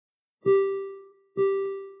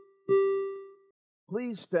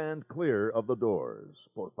please stand clear of the doors.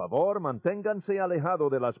 Por favor, manténganse alejado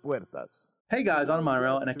de las puertas. Hey guys, I'm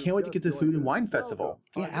Monorail, and I can't wait to get to the Food and Wine Festival.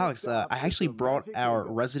 Yeah, Alex, I actually brought our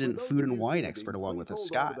resident food and wine expert along with us,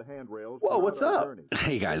 Scott. Whoa, what's up?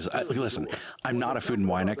 Hey guys, listen, I'm not a food and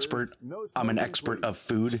wine expert. I'm an expert of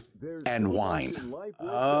food and wine.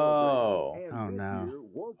 Oh. Oh, no.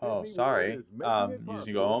 Oh, sorry. You just need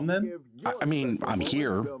to go home then? I mean, I'm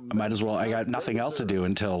here. I might as well. I got nothing else to do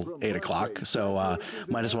until 8 o'clock, so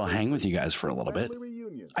might as well hang with you guys for a little bit.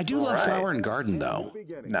 I do love Flower and Garden, though.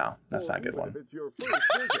 No, that's not a good one.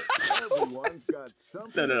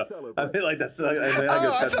 No. I feel like that's like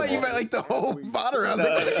I thought you meant like the whole monitor. I was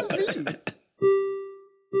like, what do you mean?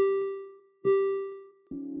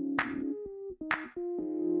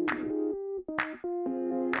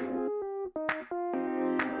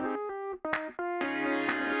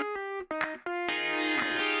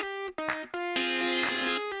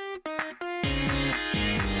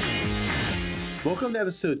 Welcome to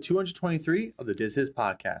episode 223 of the Diz His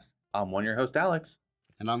podcast. I'm your host, Alex.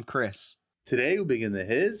 And I'm Chris. Today we begin the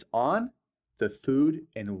His on the Food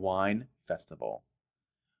and Wine Festival.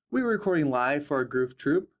 We were recording live for our Groove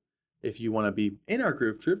Troop. If you want to be in our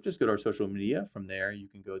Groove Troop, just go to our social media. From there, you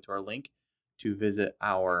can go to our link to visit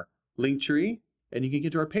our link tree, and you can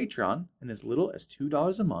get to our Patreon. And as little as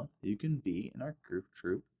 $2 a month, you can be in our Groove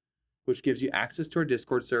Troop, which gives you access to our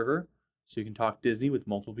Discord server, so you can talk Disney with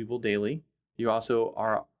multiple people daily. You also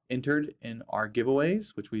are entered in our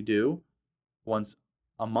giveaways, which we do once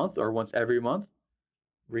a month or once every month.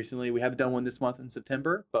 Recently, we haven't done one this month in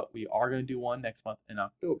September, but we are going to do one next month in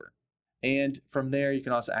October. And from there, you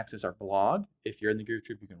can also access our blog. If you're in the Groove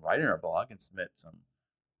Troop, you can write in our blog and submit some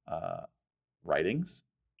writings.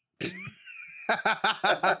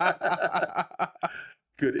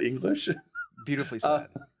 Good English. Beautifully said.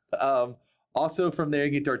 Also, from there,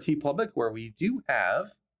 you get to our TeePublic, where we do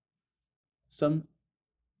have some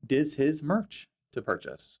Diz His merch to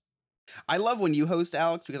purchase. I love when you host,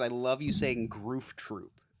 Alex, because I love you saying Groove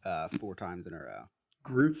Troop 4 times in a row.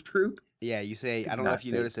 Groove Troop? Yeah, you say, I don't know if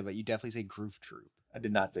you noticed it, but you definitely say Groove Troop. I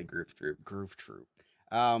did not say Groove Troop. Groove Troop.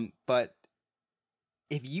 But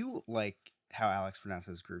if you like how Alex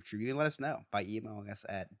pronounces Groove Troop, you can let us know by emailing us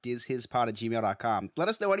at dizhispod@gmail.com. Let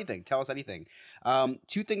us know anything. Tell us anything.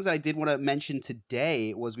 2 things that I did want to mention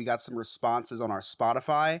today was we got some responses on our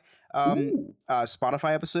Spotify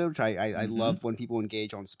Spotify episode, which I love when people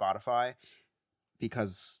engage on Spotify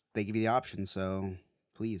because they give you the option. So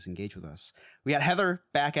please engage with us. We got Heather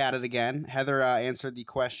back at it again. Heather answered the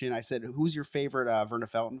question. I said, who's your favorite Verna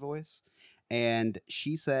Felton voice? And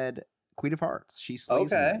she said Queen of Hearts. She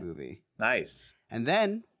slays in that movie. Nice. And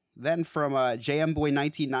then from JM Boy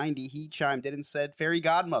 1990, he chimed in and said Fairy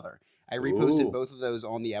Godmother. I reposted both of those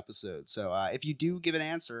on the episode. So if you do give an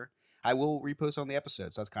answer, I will repost on the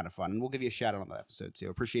episode. So that's kind of fun. And we'll give you a shout out on the episode too.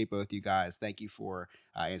 Appreciate both you guys. Thank you for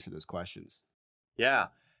answering those questions. Yeah.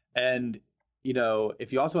 And, you know,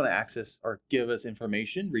 if you also want to access or give us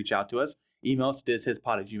information, reach out to us. Email us to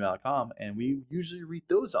dizhispod@gmail.com. And we usually read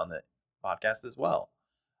those on the podcast as well.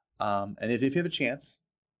 And if you have a chance,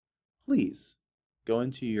 please go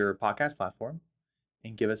into your podcast platform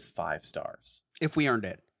and give us 5 stars. If we earned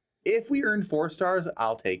it. If we earned 4 stars,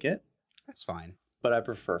 I'll take it. That's fine. But I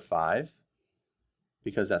prefer 5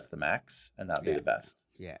 because that's the max and that'd be the best.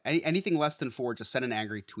 Yeah. Anything less than 4, just send an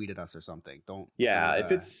angry tweet at us or something.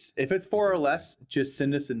 If it's 4 or less, just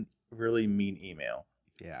send us a really mean email.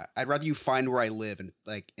 Yeah. I'd rather you find where I live and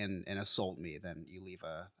assault me than you leave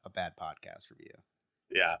a bad podcast review.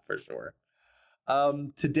 Yeah, for sure.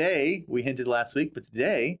 Today, we hinted last week, but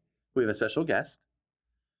today we have a special guest.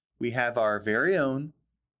 We have our very own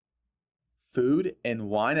food and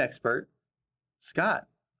wine expert, Scott,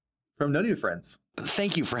 from No New Friends.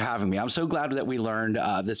 Thank you for having me. I'm so glad that we learned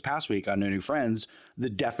this past week on No New Friends the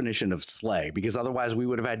definition of slay, because otherwise we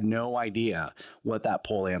would have had no idea what that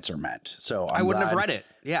poll answer meant. So I wouldn't have read it.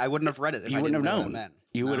 Yeah, I wouldn't have read it. You wouldn't have known.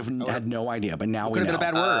 You would have had no idea, but now we know. Could have been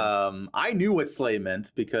a bad word. I knew what slay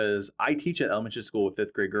meant because I teach at elementary school with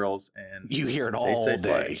 5th grade girls, and you hear it all day.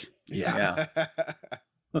 Slay. Yeah.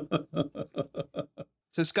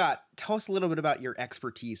 So Scott, tell us a little bit about your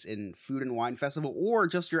expertise in Food and Wine Festival, or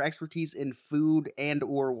just your expertise in food and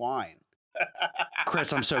or wine.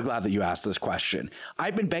 Chris, I'm so glad that you asked this question.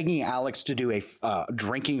 I've been begging Alex to do a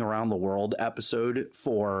drinking around the world episode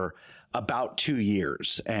for about 2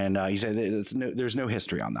 years. And he said there's no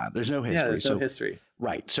history on that. There's no history. Yeah, there's no history.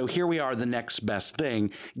 Right. So here we are, the next best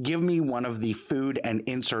thing. Give me one of the food and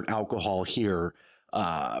insert alcohol here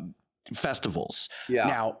festivals. Yeah.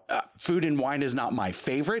 Now, Food and Wine is not my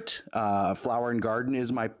favorite. Flower and Garden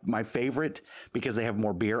is my favorite because they have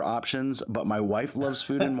more beer options. But my wife loves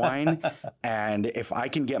Food and Wine, and if I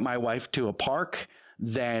can get my wife to a park,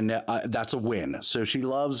 then that's a win. So she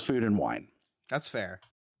loves Food and Wine. That's fair.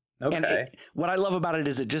 Okay. And what I love about it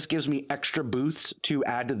is it just gives me extra booths to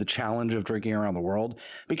add to the challenge of drinking around the world.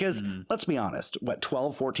 Because let's be honest,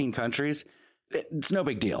 12, 14 countries, it's no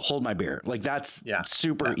big deal. Hold my beer. Like that's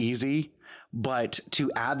super easy. But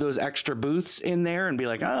to add those extra booths in there and be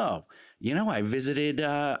like, oh, I visited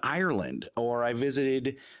Ireland, or I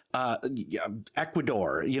visited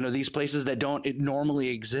Ecuador, these places that don't normally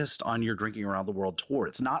exist on your Drinking Around the World tour.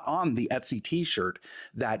 It's not on the Etsy t-shirt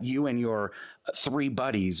that you and your 3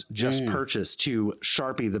 buddies just purchased to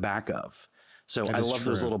Sharpie the back of. So I love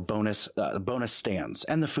those little bonus stands,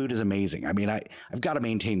 and the food is amazing. I mean, I've got to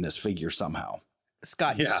maintain this figure somehow.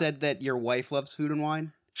 Scott, you said that your wife loves Food and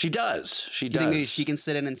Wine. She does. You think maybe she can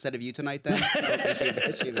sit in instead of you tonight then?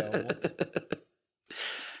 Is she available?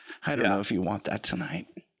 I don't know if you want that tonight.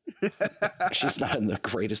 She's not in the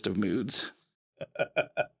greatest of moods.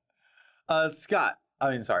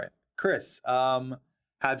 Chris,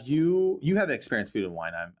 have you haven't experienced Food and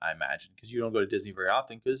Wine, I imagine, because you don't go to Disney very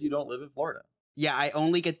often because you don't live in Florida. Yeah, I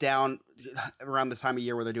only get down around this time of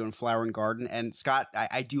year where they're doing Flower and Garden. And Scott,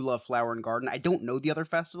 I do love Flower and Garden. I don't know the other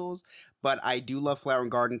festivals, but I do love Flower and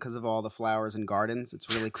Garden because of all the flowers and gardens. It's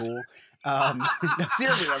really cool. No,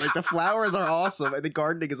 seriously, the flowers are awesome and the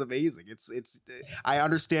gardening is amazing. It's. I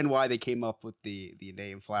understand why they came up with the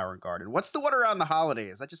name Flower and Garden. What's the one around the holiday?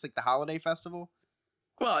 Is that just like the holiday festival?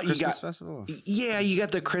 Well, Christmas festival. Yeah, you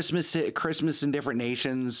got the Christmas in different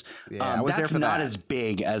nations. Yeah, I was there for not that. as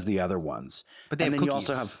big as the other ones. But they and have then cookies.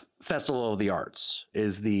 you also have Festival of the Arts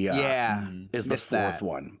is the missed fourth that.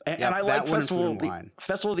 one. And Yep, I like that one and Food and Festival Wine.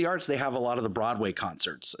 Festival of the Arts. They have a lot of the Broadway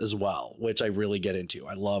concerts as well, which I really get into.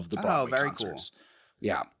 I love the Broadway very concerts. cool.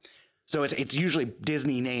 Yeah, so it's usually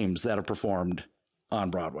Disney names that are performed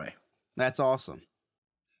on Broadway. That's awesome.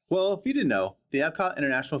 Well, if you didn't know, the Epcot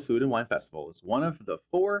International Food and Wine Festival is one of the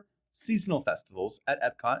 4 seasonal festivals at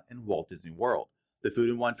Epcot and Walt Disney World. The Food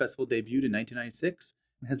and Wine Festival debuted in 1996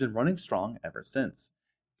 and has been running strong ever since.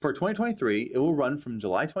 For 2023, it will run from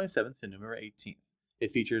July 27th to November 18th.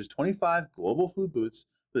 It features 25 global food booths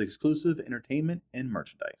with exclusive entertainment and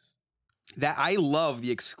merchandise. That I love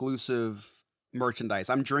the exclusive merchandise.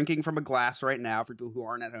 I'm drinking from a glass right now for people who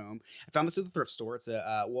aren't at home. I found this at the thrift store. It's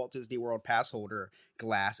a Walt Disney World pass holder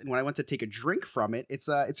glass, and when I went to take a drink from it,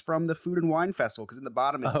 it's from the Food and Wine Festival, because in the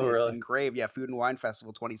bottom it's engraved, Food and Wine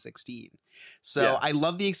Festival 2016. So I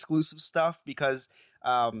love the exclusive stuff because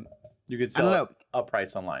you could sell a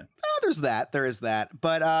price online. There is that,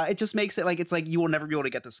 but it just makes it like it's like you will never be able to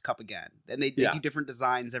get this cup again. And they do different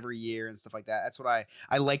designs every year and stuff like that. That's what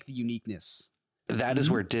I like, the uniqueness. That is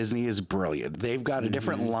where Disney is brilliant. They've got a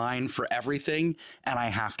different line for everything, and I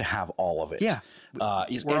have to have all of it. Yeah. We're all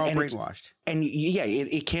brainwashed.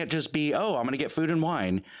 It can't just be, I'm going to get Food and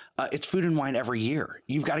Wine. It's Food and Wine every year.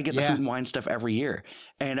 You've got to get the Food and Wine stuff every year.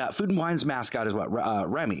 And Food and Wine's mascot is what?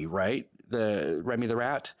 Remy, right? Remy the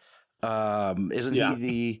rat. Isn't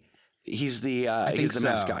he he's the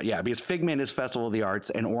mascot. Yeah, because Figment is Festival of the Arts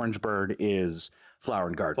and Orange Bird is Flower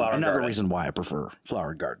and Garden. Another reason why I prefer Flower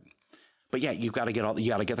and Garden. But yeah, you got to get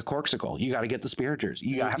the corksicle. You got to get the spiriters.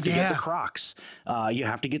 You have to get the Crocs. You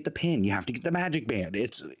have to get the pin. You have to get the magic band.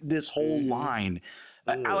 It's this whole line.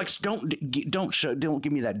 Alex, don't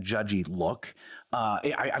give me that judgy look.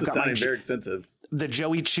 I've got very expensive. The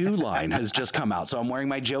Joey Chew line has just come out, so I'm wearing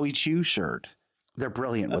my Joey Chew shirt. They're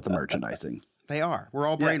brilliant with the merchandising. They are. We're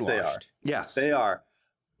all brainwashed. Yes, they are.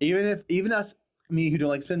 Yes, they are. Even me who don't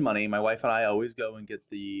like to spend money, my wife and I always go and get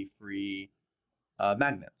the free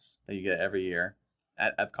magnets that you get every year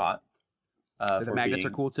at Epcot. The magnets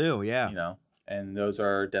are cool too. Yeah. And those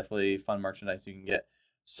are definitely fun merchandise you can get.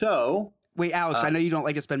 So wait, Alex, I know you don't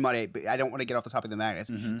like to spend money, but I don't want to get off the topic of the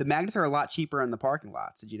magnets. Mm-hmm. The magnets are a lot cheaper in the parking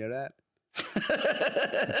lots. Did you know that?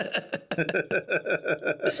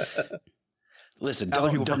 Listen, other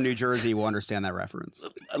people from New Jersey will understand that reference.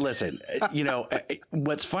 Listen,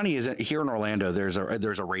 what's funny is that here in Orlando, there's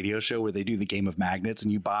a radio show where they do the game of magnets,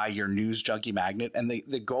 and you buy your news junkie magnet, and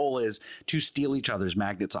the goal is to steal each other's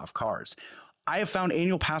magnets off cars. I have found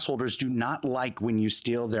annual pass holders do not like when you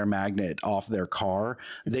steal their magnet off their car.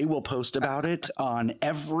 They will post about it on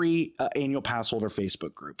every annual pass holder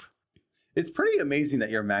Facebook group. It's pretty amazing that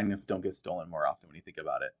your magnets don't get stolen more often when you think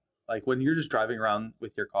about it. Like when you're just driving around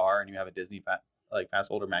with your car and you have a Disney pass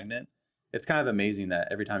holder magnet, it's kind of amazing that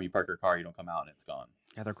every time you park your car, you don't come out and it's gone.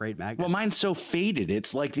 Yeah, they're great magnets. Well, mine's so faded.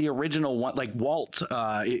 It's like the original one. Like Walt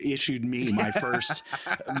issued me my first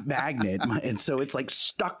magnet, and so it's like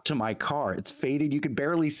stuck to my car. It's faded. You could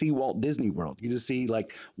barely see Walt Disney World. You just see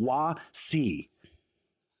like WA-C.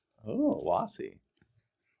 Oh, Wasi.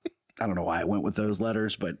 I don't know why I went with those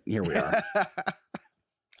letters, but here we are.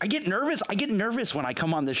 I get nervous. I get nervous when I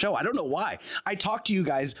come on the show. I don't know why. I talk to you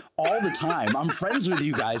guys all the time. I'm friends with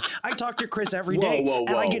you guys. I talk to Chris every day, and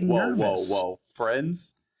I get nervous. Whoa.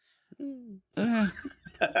 Friends? We're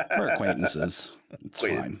acquaintances. It's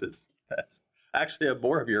Acquaintances. That's actually a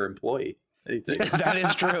more of your employee. That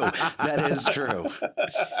is true. That is true.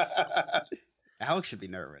 Alex should be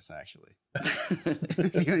nervous, actually.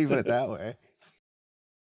 You don't even put it that way.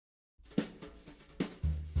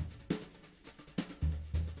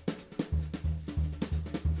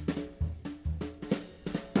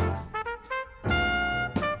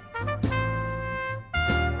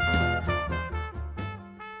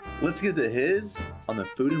 Let's get to his on the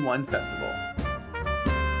Food and Wine Festival.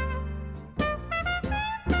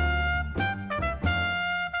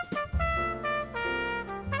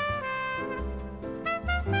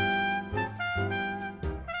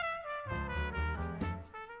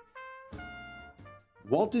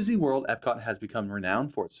 Walt Disney World Epcot has become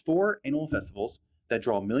renowned for its 4 annual festivals that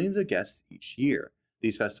draw millions of guests each year.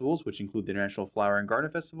 These festivals, which include the International Flower and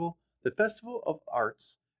Garden Festival, the Festival of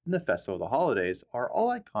Arts, and the Festival of the Holidays, are all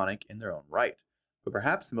iconic in their own right. But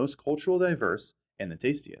perhaps the most culturally diverse and the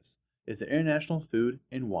tastiest is the International Food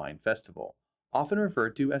and Wine Festival, often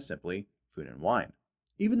referred to as simply Food and Wine.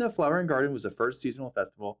 Even though Flower and Garden was the first seasonal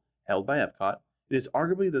festival held by Epcot, it is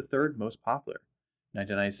arguably the third most popular. In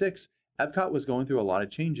 1996, Epcot was going through a lot of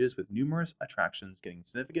changes, with numerous attractions getting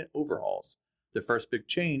significant overhauls, the first big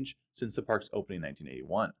change since the park's opening in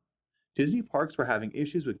 1981. Disney parks were having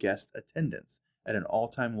issues with guest attendance at an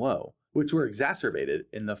all-time low, which were exacerbated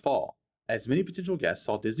in the fall, as many potential guests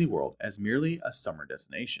saw Disney World as merely a summer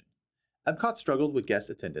destination. Epcot struggled with guest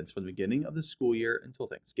attendance from the beginning of the school year until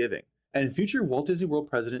Thanksgiving, and future Walt Disney World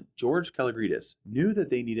president George Kalogridis knew that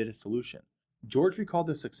they needed a solution. George recalled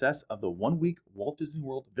the success of the one-week Walt Disney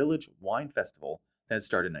World Village Wine Festival that had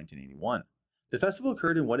started in 1981. The festival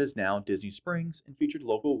occurred in what is now Disney Springs and featured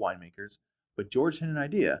local winemakers, but George had an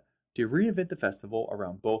idea to reinvent the festival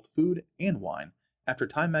around both food and wine after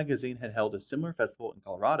Time magazine had held a similar festival in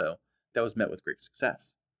Colorado that was met with great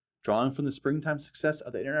success. Drawing from the springtime success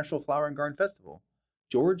of the International Flower and Garden Festival,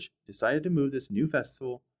 George decided to move this new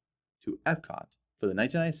festival to Epcot for the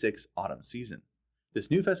 1996 autumn season. This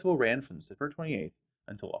new festival ran from September 28th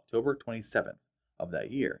until October 27th of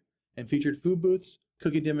that year and featured food booths,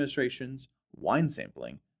 cooking demonstrations, wine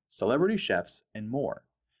sampling, celebrity chefs, and more.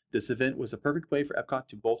 This event was a perfect way for Epcot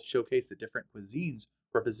to both showcase the different cuisines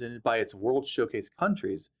represented by its World Showcase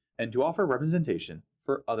countries and to offer representation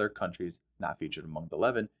for other countries not featured among the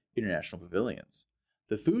 11 international pavilions.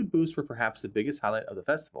 The food booths were perhaps the biggest highlight of the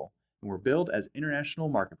festival and were billed as international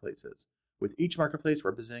marketplaces, with each marketplace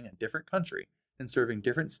representing a different country and serving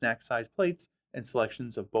different snack-sized plates and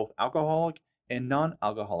selections of both alcoholic and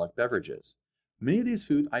non-alcoholic beverages. Many of these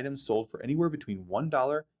food items sold for anywhere between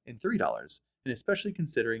 $1 and $3, and especially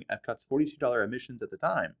considering Epcot's $42 admissions at the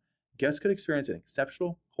time, guests could experience an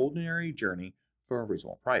exceptional culinary journey for a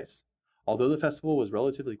reasonable price. Although the festival was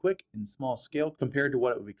relatively quick and small scale compared to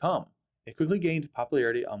what it would become, it quickly gained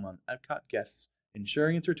popularity among Epcot guests,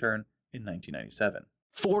 ensuring its return in 1997.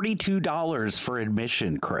 $42 for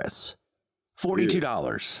admission, Chris.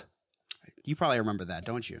 $42. You probably remember that,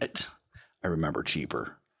 don't you? I remember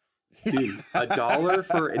cheaper. Dude, $1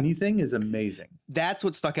 for anything is amazing. That's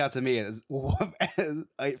what stuck out to me is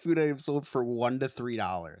food items sold for $1 to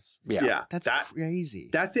 $3. Yeah, That's crazy.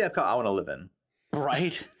 That's the Epcot I want to live in.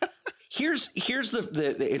 Right. Here's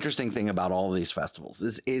the interesting thing about all of these festivals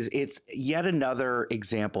is it's yet another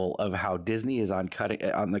example of how Disney is on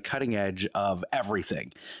the cutting edge of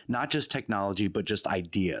everything, not just technology, but just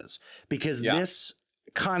ideas. Because this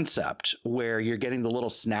concept where you're getting the little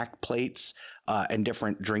snack plates and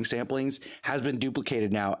different drink samplings has been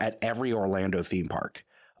duplicated now at every Orlando theme park.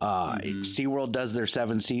 SeaWorld does their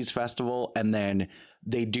Seven Seas Festival, and then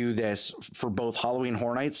they do this for both Halloween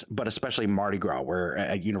Horror Nights, but especially Mardi Gras, where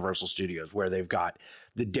at Universal Studios, where they've got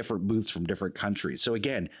the different booths from different countries. So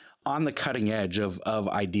again, on the cutting edge of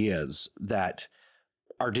ideas that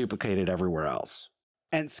are duplicated everywhere else.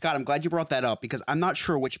 And Scott, I'm glad you brought that up because I'm not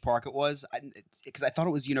sure which park it was because I thought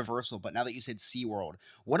it was Universal, but now that you said SeaWorld,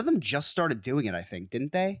 one of them just started doing it, I think,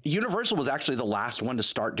 didn't they? Universal was actually the last one to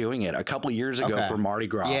start doing it a couple years ago for Mardi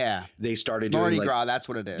Gras. Yeah. They started doing Mardi Gras, that's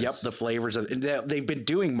what it is. Yep, the flavors of they've been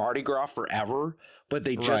doing Mardi Gras forever, but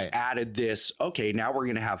they just added this, okay, now we're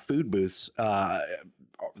going to have food booths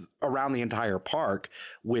around the entire park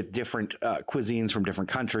with different cuisines from different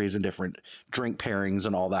countries and different drink pairings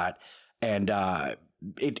and all that. And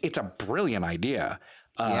it's a brilliant idea.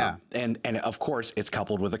 And of course, it's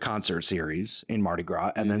coupled with a concert series in Mardi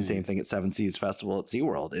Gras, and then same thing at Seven Seas Festival at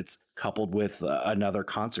SeaWorld. It's coupled with another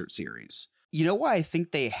concert series. You know why I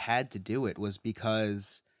think they had to do it was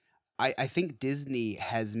because I think Disney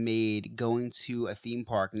has made going to a theme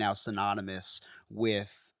park now synonymous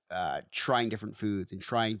with trying different foods and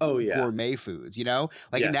trying gourmet foods, you know,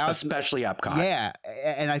 like now especially Epcot. Yeah.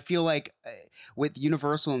 And I feel like with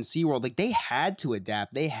Universal and SeaWorld, like they had to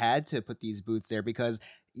adapt. They had to put these booths there because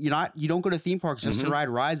you don't go to theme parks just to ride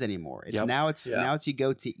rides anymore. It's now it's you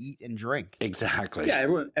go to eat and drink. Exactly. Yeah.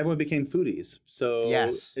 Everyone became foodies.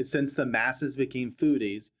 So since the masses became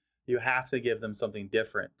foodies, you have to give them something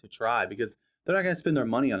different to try because they're not going to spend their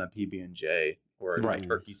money on a PB&J or a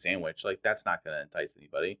turkey sandwich. Like that's not going to entice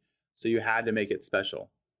anybody. So you had to make it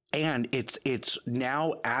special. And it's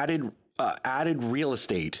now added real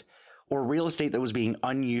estate or real estate that was being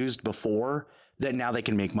unused before that now they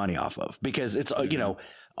can make money off of because it's, you know,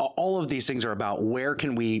 all of these things are about where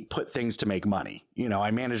can we put things to make money. You know,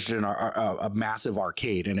 I managed a massive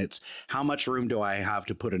arcade and it's how much room do I have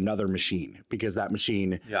to put another machine because that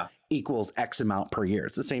machine equals X amount per year.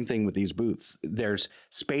 It's the same thing with these booths. There's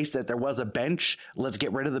space that there was a bench. Let's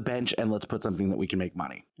get rid of the bench and let's put something that we can make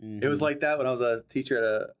money. It was like that when I was a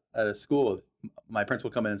teacher at a school. My principal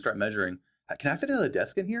would come in and start measuring. Can I fit another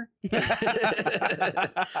desk in here?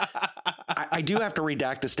 I do have to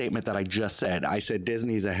redact a statement that I just said. I said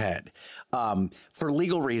Disney's ahead. For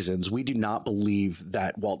legal reasons, we do not believe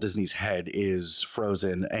that Walt Disney's head is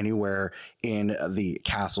frozen anywhere in the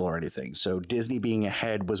castle or anything. So Disney being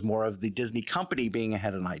ahead was more of the Disney company being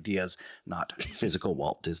ahead in ideas, not physical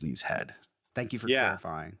Walt Disney's head. Thank you for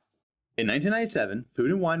clarifying. In 1997,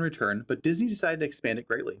 Food and Wine returned, but Disney decided to expand it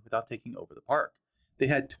greatly without taking over the park. They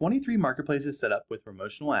had 23 marketplaces set up with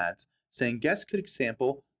promotional ads saying guests could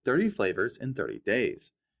sample 30 flavors in 30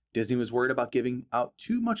 days. Disney was worried about giving out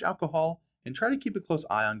too much alcohol and tried to keep a close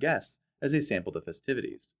eye on guests as they sampled the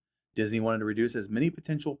festivities. Disney wanted to reduce as many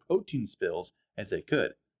potential protein spills as they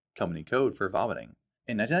could, company code for vomiting.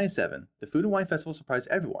 In 1997, the Food and Wine Festival surprised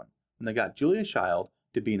everyone when they got Julia Child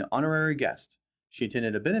to be an honorary guest. She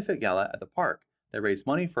attended a benefit gala at the park that raised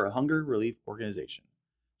money for a hunger relief organization.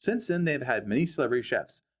 Since then, they've had many celebrity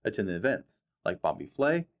chefs attend the events, like Bobby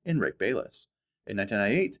Flay and Rick Bayless. In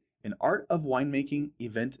 1998, an Art of Winemaking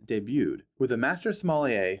event debuted, with a master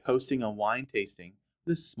sommelier hosting a wine tasting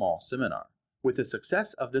with a small seminar. With the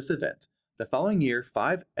success of this event, the following year,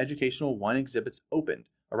 5 educational wine exhibits opened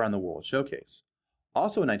around the World Showcase.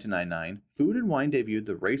 Also in 1999, Food and Wine debuted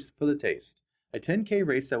the Race for the Taste, a 10K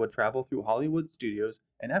race that would travel through Hollywood Studios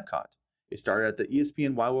and Epcot. It started at the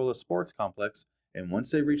ESPN Wide World of Sports complex, and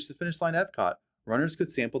once they reached the finish line at Epcot, runners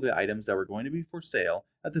could sample the items that were going to be for sale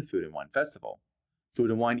at the Food and Wine Festival. Food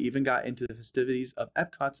and Wine even got into the festivities of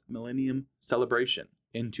Epcot's Millennium Celebration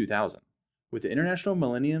in 2000, with the International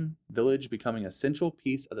Millennium Village becoming a central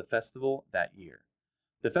piece of the festival that year.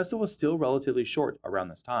 The festival was still relatively short around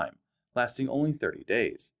this time, lasting only 30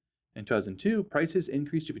 days. In 2002, prices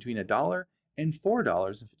increased to between $1 and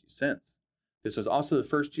 $4.50. This was also the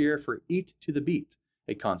first year for Eat to the Beat,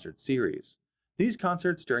 a concert series. These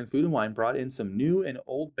concerts during Food and Wine brought in some new and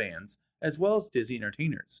old bands, as well as Disney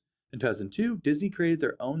entertainers. In 2002, Disney created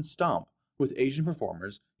their own Stomp with Asian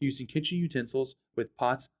performers using kitchen utensils with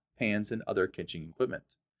pots, pans, and other kitchen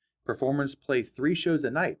equipment. Performers play 3 shows a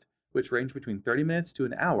night, which range between 30 minutes to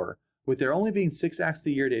an hour, with there only being 6 acts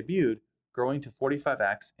the year debuted, growing to 45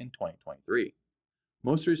 acts in 2023.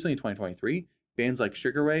 Most recently in 2023, bands like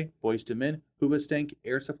Sugar Ray, Boyz II Men, Hoobastank,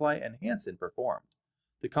 Air Supply, and Hanson performed.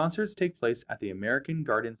 The concerts take place at the American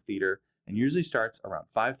Gardens Theater and usually starts around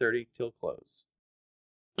 5:30 till close.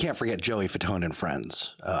 Can't forget Joey Fatone and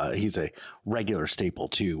Friends. He's a regular staple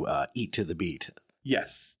to Eat to the Beat.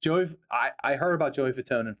 Yes, I heard about Joey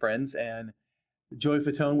Fatone and Friends, and Joey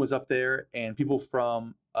Fatone was up there, and people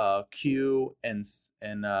from Q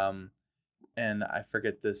and I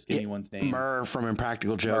forget the skinny one's name. Murr from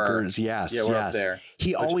Impractical Jokers. Murr. Yes, yeah, we're up there.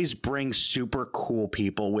 He always brings super cool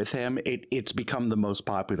people with him. It's become the most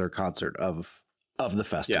popular concert of the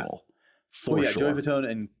festival. Yeah. For sure. Joey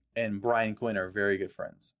Fatone and Brian Quinn are very good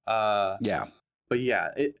friends. Yeah. But yeah,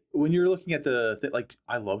 when you're looking at like,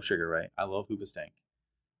 I love Sugar Ray. I love Hoobastank.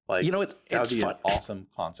 Like, you know, it's fun. An awesome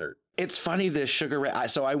concert. It's funny, this Sugar Ray.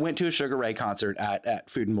 So I went to a Sugar Ray concert at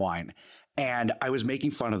Food and Wine, and I was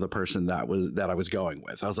making fun of the person that I was going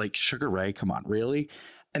with. I was like, Sugar Ray, come on, really?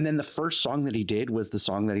 And then the first song that he did was the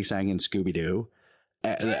song that he sang in Scooby-Doo.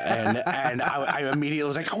 And I immediately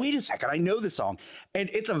was like, oh, wait a second, I know this song. And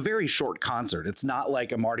it's a very short concert. It's not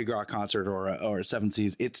like a Mardi Gras concert or a Seven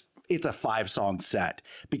Seas. It's a 5-song set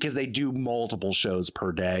because they do multiple shows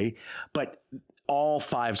per day, but all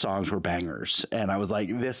 5 songs were bangers. And I was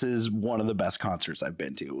like, this is one of the best concerts I've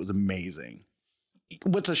been to. It was amazing.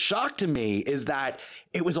 What's a shock to me is that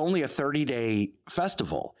it was only a 30-day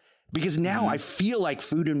festival, because now I feel like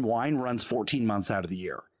Food and Wine runs 14 months out of the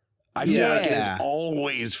year. I feel like it is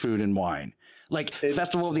always Food and Wine. Like It's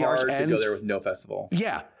Festival of the Arts hard to ends. go there with no festival.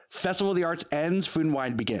 Yeah. Festival of the Arts ends, Food and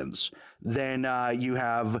Wine begins. Then you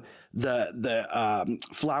have the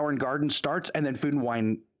Flower and Garden starts, and then Food and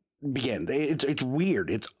Wine begin. It's weird.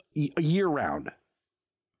 It's year round.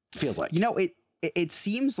 Feels like. You know, it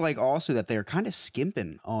seems like also that they're kind of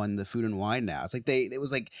skimping on the Food and Wine now. It's like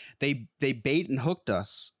they bait and hooked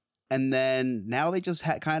us, and then now they just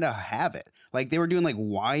kind of have it. Like they were doing like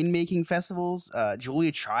winemaking festivals.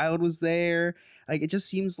 Julia Child was there. Like it just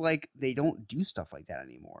seems like they don't do stuff like that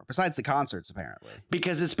anymore. Besides the concerts, apparently,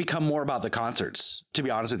 because it's become more about the concerts. To be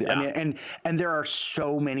honest with you, Yeah. I mean, and there are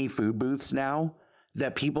so many food booths now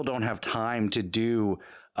that people don't have time to do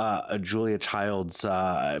a Julia Child's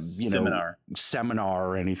seminar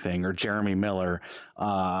or anything, or Jeremy Miller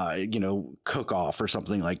cook off or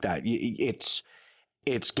something like that.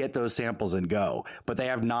 It's get those samples and go, but they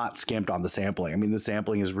have not skimped on the sampling. I mean, the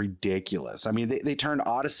sampling is ridiculous. I mean, they turned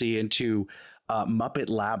Odyssey into Muppet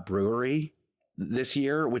Lab Brewery this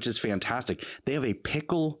year, which is fantastic. They have a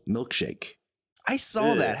pickle milkshake. I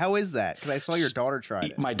saw that. How is that? Because I saw your daughter try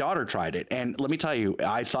it. My daughter tried it, and let me tell you,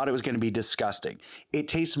 I thought it was going to be disgusting. It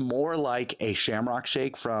tastes more like a Shamrock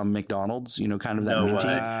Shake from McDonald's, kind of that minty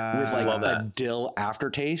with like a dill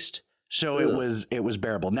aftertaste. So it was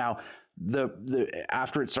bearable. Now, the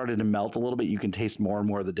after it started to melt a little bit, you can taste more and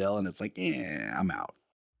more of the dill, and it's like, I'm out.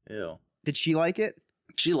 Ew. Did she like it?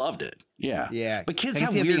 She loved it. Yeah. Yeah. But kids I can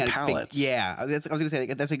have see it being weird a palates. I was going to say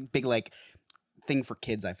that's a big like thing for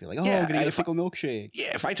kids. I feel like, I'm Yeah, going to get a if pickle milkshake.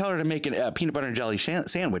 Yeah, if I tell her to make a peanut butter and jelly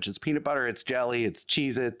sandwich, it's peanut butter, it's jelly, it's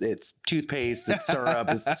cheese, it's toothpaste, it's syrup,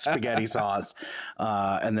 it's spaghetti sauce,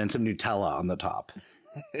 and then some Nutella on the top,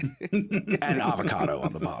 and avocado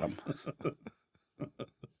on the bottom.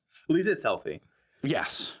 At least it's healthy.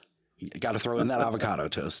 Yes, you got to throw in that avocado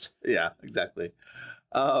toast. Yeah, exactly.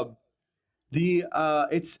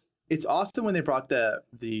 It's awesome when they brought the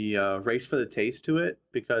race for the taste to it,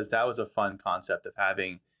 because that was a fun concept of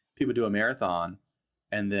having people do a marathon,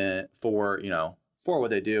 and then for what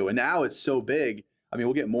they do. And now it's so big. I mean,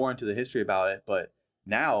 we'll get more into the history about it, but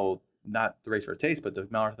now, not the race for the taste, but the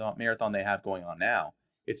marathon they have going on now,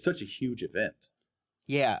 it's such a huge event.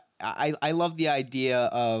 Yeah, I love the idea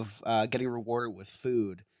of getting rewarded with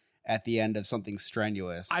food at the end of something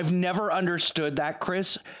strenuous. I've never understood that,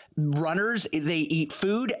 Chris. Runners, they eat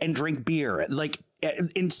food and drink beer. Like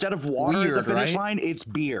instead of water at the finish line, it's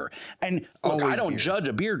beer. And look, I don't judge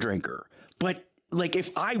a beer drinker, but like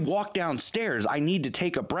if I walk downstairs, I need to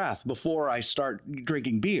take a breath before I start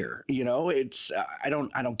drinking beer. It's I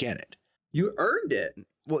don't get it. You earned it.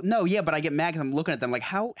 Well, no, yeah, but I get mad because I'm looking at them like,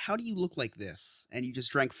 how do you look like this? And you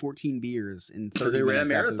just drank 14 beers in 30 they ran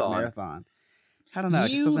minutes a after this marathon. I don't know.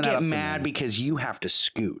 You get mad because you have to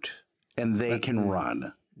scoot and they can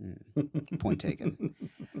run. Point taken.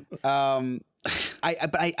 I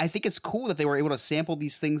think it's cool that they were able to sample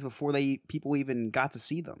these things before people even got to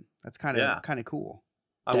see them. That's kind of cool.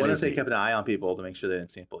 I wonder if they kept an eye on people to make sure they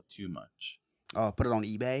didn't sample it too much. Oh, put it on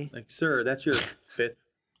eBay? Like, sir, that's your 5th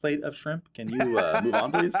plate of shrimp. Can you move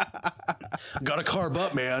on, please? Got to carb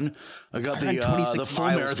up, man. I got the full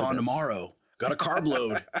marathon tomorrow. Got a carb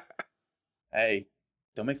load. Hey,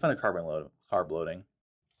 don't make fun of carb loading.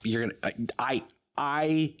 You're gonna.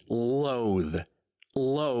 I loathe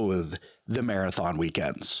the marathon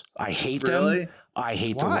weekends. I hate them. I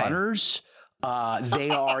hate the runners. They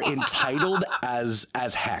are entitled as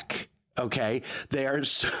heck. Okay, they are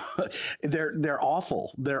they're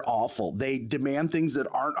awful. They're awful. They demand things that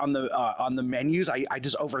aren't on the menus. I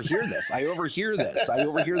just overhear this. I overhear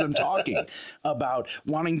them talking about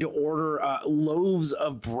wanting to order loaves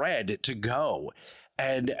of bread to go.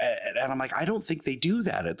 And I'm like, I don't think they do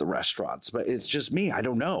that at the restaurants, but it's just me. I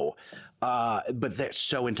don't know. But they're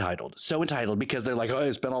so entitled because they're like, oh, I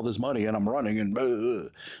spent all this money and I'm running and,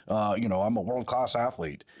 I'm a world-class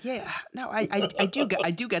athlete. Yeah, no, I do get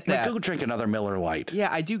that. Like, go drink another Miller Lite. Yeah,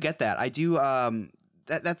 I do get that. I do.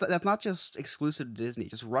 That's not just exclusive to Disney.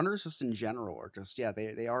 Just runners, just in general, are just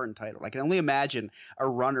they are entitled. I can only imagine a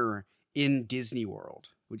runner in Disney World.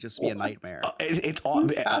 would just be a What? nightmare. It's What's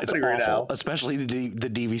awful, happening right now? especially the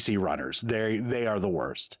DVC runners. They are the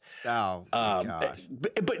worst. Oh my gosh.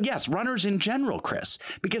 But yes, runners in general, Chris,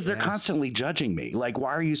 because they're Yes. constantly judging me. Like,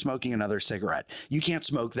 why are you smoking another cigarette? You can't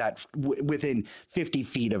smoke that within 50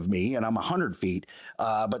 feet of me, and I'm 100 feet.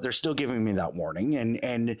 But they're still giving me that warning,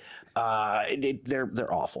 and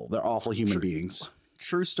they're awful. They're awful human beings.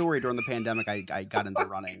 True story. During the pandemic, I got into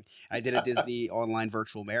running. I did a Disney online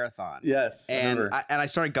virtual marathon. Yes. I And remember. I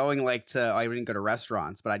started going I wouldn't go to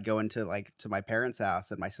restaurants, but I'd go into to my parents' house,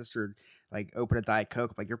 and my sister opened a Diet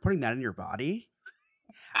Coke. I'm like, you're putting that in your body?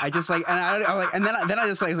 I just and I like, and then I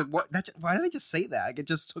just was like, what? Why did I just say that? Like, it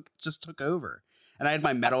just took over. And I had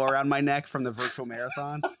my medal around my neck from the virtual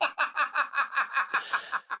marathon.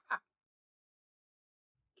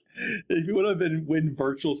 If you want to win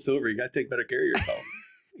virtual silver, you got to take better care of yourself.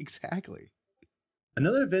 Exactly.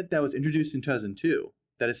 Another event that was introduced in 2002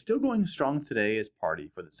 that is still going strong today is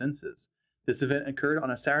Party for the Senses. This event occurred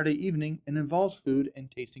on a Saturday evening and involves food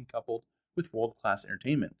and tasting coupled with world-class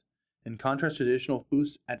entertainment. In contrast to traditional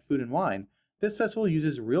booths at Food and Wine, this festival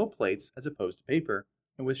uses real plates as opposed to paper,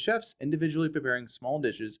 and with chefs individually preparing small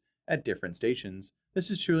dishes at different stations,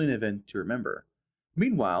 this is truly an event to remember.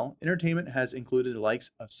 Meanwhile, entertainment has included the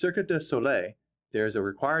likes of Cirque du Soleil. There is a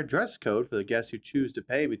required dress code for the guests who choose to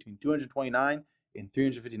pay between $229 and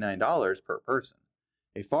 $359 per person,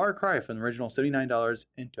 a far cry from the original $79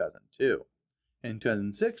 in 2002. In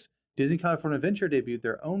 2006, Disney California Adventure debuted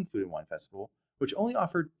their own food and wine festival, which only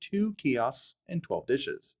offered 2 kiosks and 12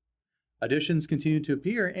 dishes. Additions continue to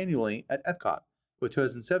appear annually at Epcot, with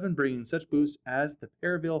 2007 bringing such booths as the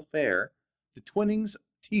Perivale Fair, the Twinnings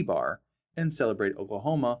Tea Bar, and Celebrate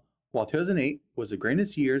Oklahoma, while 2008 was the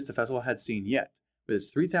grandest years the festival had seen yet, with its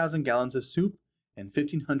 3,000 gallons of soup and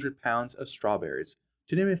 1,500 pounds of strawberries,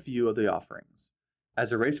 to name a few of the offerings.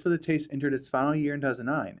 As a race for the taste entered its final year in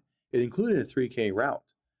 2009, it included a 3K route.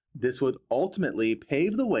 This would ultimately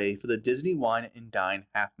pave the way for the Disney Wine and Dine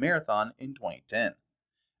Half Marathon in 2010.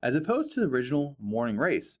 As opposed to the original morning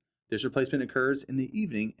race, this replacement occurs in the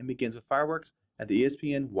evening and begins with fireworks at the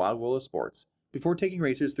ESPN Wild World of Sports, before taking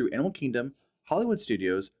racers through Animal Kingdom, Hollywood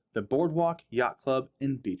Studios, the Boardwalk, Yacht Club,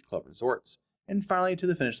 and Beach Club resorts, and finally to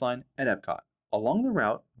the finish line at Epcot. Along the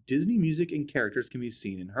route, Disney music and characters can be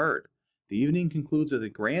seen and heard. The evening concludes with a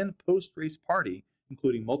grand post-race party,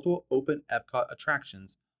 including multiple open Epcot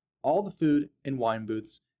attractions, all the food and wine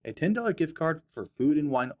booths, a $10 gift card for food and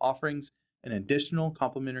wine offerings, and additional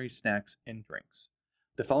complimentary snacks and drinks.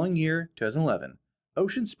 The following year, 2011,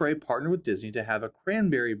 Ocean Spray partnered with Disney to have a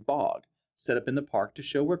cranberry bog set up in the park to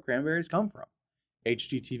show where cranberries come from.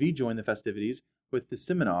 HGTV joined the festivities with the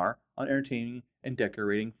seminar on entertaining and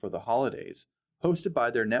decorating for the holidays, hosted by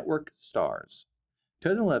their network stars.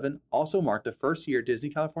 2011 also marked the first year Disney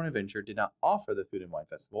California Adventure did not offer the Food and Wine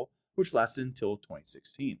Festival, which lasted until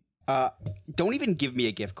 2016. Don't even give me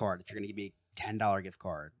a gift card if you're going to give me a $10 gift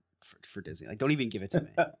card for Disney. Like, don't even give it to me.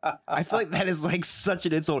 I feel like that is such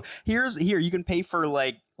an insult. Here, you can pay for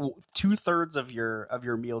 2/3 of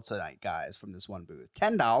your meal tonight, guys, from this one booth.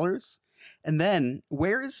 $10. And then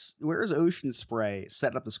where is Ocean Spray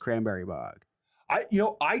setting up this cranberry bog?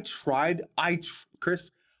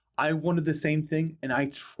 Chris, I wanted the same thing, and I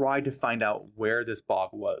tried to find out where this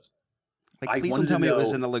bog was. Please don't tell me it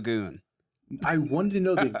was in the lagoon. I wanted to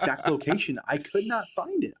know the exact location. I could not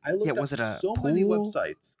find it. I looked up was it a so many pool?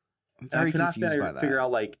 websites. I'm very and I could confused by not that. figure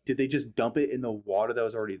out, did they just dump it in the water that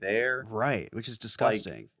was already there? Right, which is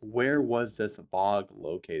disgusting. Where was this bog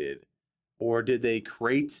located? Or did they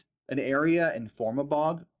create an area and form a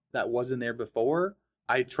bog that wasn't there before?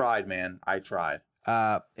 I tried, man. I tried.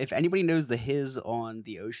 If anybody knows the his on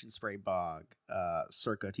the Ocean Spray bog,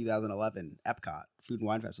 circa 2011 Epcot Food and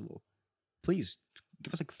Wine Festival, please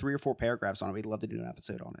give us 3 or 4 paragraphs on it. We'd love to do an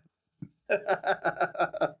episode on it.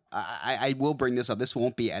 I will bring this up. This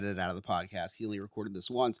won't be edited out of the podcast. He only recorded this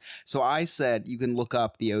once. So I said you can look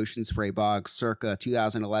up the Ocean Spray bog circa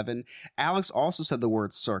 2011. Alex also said the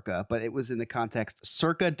word circa, but it was in the context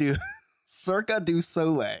Cirque du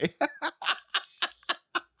Soleil.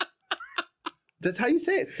 That's how you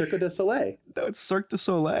say it, Cirque du Soleil. No, it's Cirque du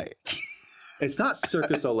Soleil. It's not Cirque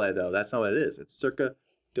du Soleil, though. That's not what it is. It's Cirque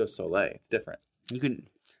du Soleil. It's different. You can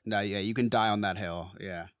die on that hill.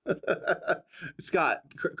 Yeah. Scott,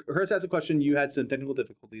 Chris has a question. You had some technical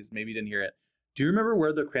difficulties. Maybe you didn't hear it. Do you remember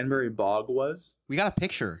where the cranberry bog was? We got a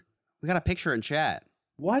picture. In chat.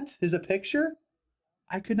 What? Is a picture?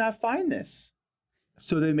 I could not find this.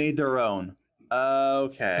 So they made their own.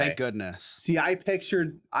 Okay. Thank goodness. See, I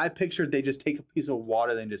pictured they just take a piece of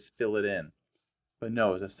water and just fill it in. But no,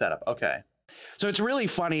 it was a setup. Okay. So it's really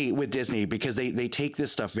funny with Disney because they take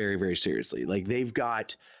this stuff very, very seriously. Like they've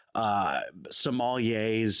got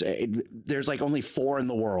sommeliers. There's like only 4 in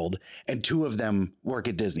the world, and 2 of them work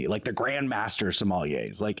at Disney. Like the Grandmaster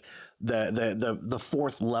sommeliers, like the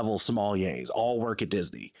 4th level sommeliers, all work at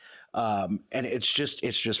Disney. And it's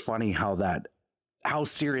just funny how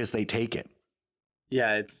serious they take it.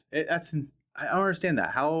 Yeah, I don't understand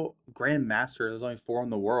that. How Grandmaster, there's only 4 in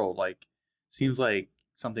the world. Like, seems like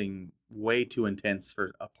something way too intense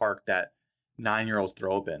for a park that 9-year-olds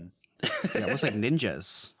throw open. Yeah, almost like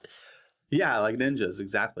ninjas. Yeah, like ninjas,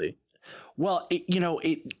 exactly. Well,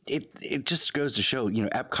 it just goes to show,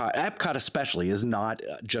 Epcot especially is not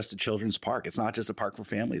just a children's park. It's not just a park for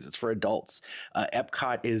families. It's for adults.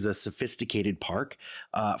 Epcot is a sophisticated park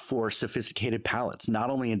for sophisticated palates, not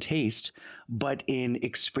only in taste, but in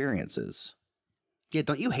experiences. Yeah,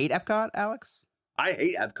 don't you hate Epcot, Alex? I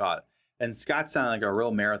hate Epcot. And Scott sounded like a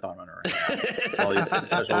real marathon runner right now. All these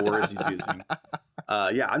special words he's using.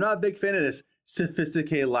 Yeah, I'm not a big fan of this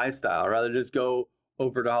sophisticated lifestyle. I'd rather just go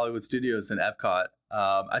over to Hollywood Studios than Epcot.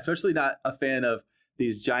 Especially not a fan of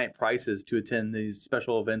these giant prices to attend these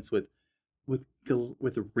special events with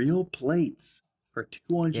real plates for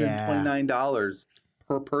 $229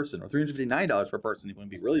 per person, or $359 per person. You want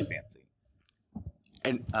to be really fancy.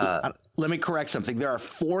 And let me correct something. There are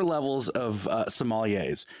 4 levels of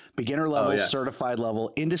sommeliers: beginner level, certified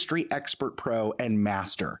level, industry expert pro, and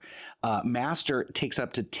master. Master takes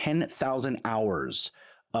up to 10,000 hours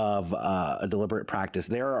of a deliberate practice.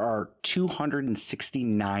 There are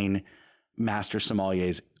 269 master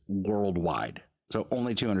sommeliers worldwide. So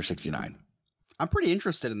only 269. I'm pretty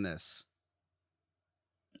interested in this.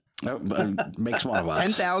 Oh, makes one of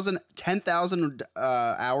us. 10,000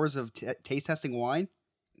 hours of taste testing wine.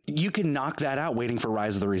 You can knock that out waiting for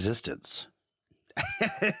Rise of the Resistance.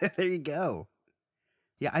 There you go.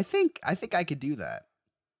 Yeah, I think I could do that.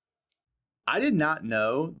 I did not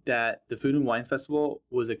know that the Food and Wine Festival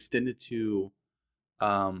was extended to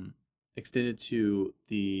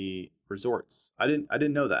the resorts. I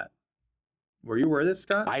didn't know that. Were you aware of this,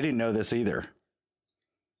 Scott? I didn't know this either.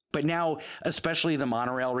 But now, especially the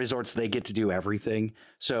monorail resorts, they get to do everything.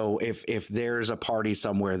 So if there's a party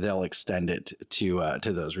somewhere, they'll extend it to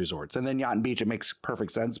those resorts. And then Yacht and Beach, it makes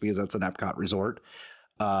perfect sense because that's an Epcot resort.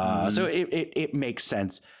 So it makes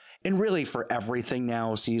sense. And really, for everything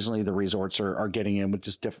now, seasonally, the resorts are getting in with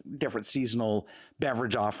just different seasonal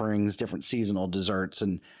beverage offerings, different seasonal desserts,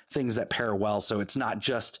 and things that pair well. So it's not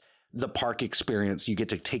just the park experience. You get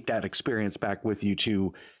to take that experience back with you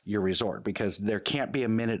to your resort, because there can't be a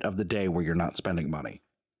minute of the day where you're not spending money.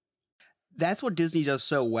 That's what Disney does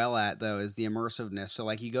so well at, though, is the immersiveness. So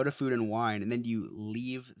like you go to Food and Wine and then you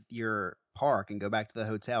leave your park and go back to the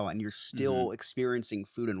hotel and you're still experiencing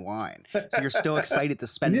food and wine. So you're still excited to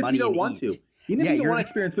spend money. You don't and want eat. to. Even if you don't want to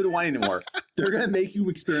experience food and wine anymore, they're going to make you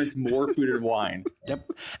experience more food and wine. Yep.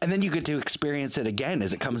 And then you get to experience it again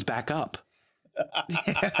as it comes back up.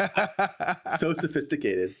 So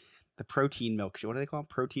sophisticated. The protein milkshake. What do they call them?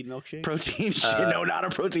 Protein milkshakes? Protein shake. No, not a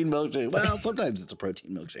protein milkshake. Well, sometimes it's a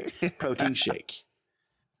protein milkshake. Protein shake.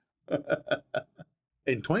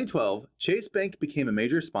 In 2012, Chase Bank became a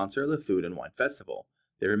major sponsor of the Food and Wine Festival.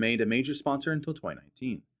 They remained a major sponsor until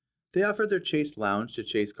 2019. They offered their Chase Lounge to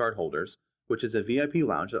Chase card holders, which is a VIP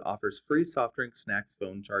lounge that offers free soft drinks, snacks,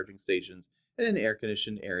 phone charging stations, and an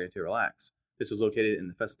air-conditioned area to relax. This was located in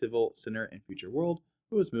the Festival Center in Future World,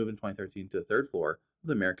 but was moved in 2013 to the 3rd floor of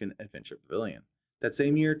the American Adventure Pavilion. That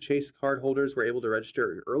same year, Chase card holders were able to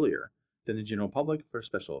register earlier than the general public for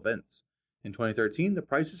special events. In 2013, the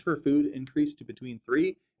prices for food increased to between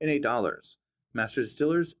 $3 and $8. Master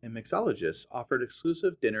distillers and mixologists offered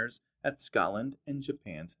exclusive dinners at Scotland and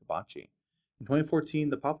Japan's hibachi. In 2014,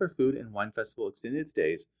 the popular Food and Wine Festival extended its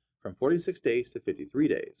days from 46 days to 53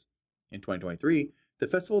 days. In 2023, the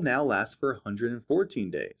festival now lasts for 114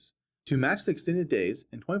 days. To match the extended days,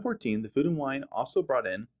 in 2014, the Food and Wine also brought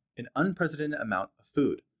in an unprecedented amount of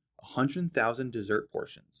food: 100,000 dessert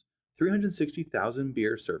portions, 360,000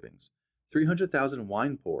 beer servings, 300,000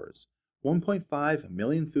 wine pours, 1.5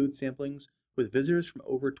 million food samplings, with visitors from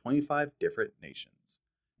over 25 different nations.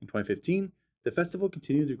 In 2015, the festival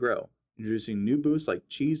continued to grow, introducing new booths like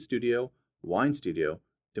Cheese Studio, Wine Studio,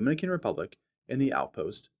 Dominican Republic, and The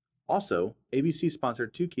Outpost. Also, ABC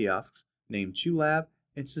sponsored 2 kiosks named Chew Lab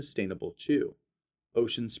and Sustainable Chew.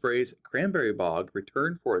 Ocean Spray's Cranberry Bog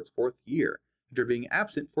returned for its 4th year after being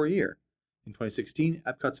absent for a year. In 2016,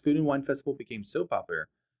 Epcot's Food and Wine Festival became so popular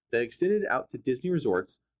that it extended out to Disney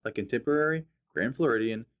resorts like Contemporary, Grand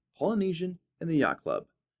Floridian, Polynesian, and the Yacht Club.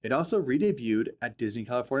 It also re-debuted at Disney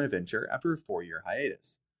California Adventure after a 4-year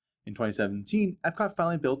hiatus. In 2017, Epcot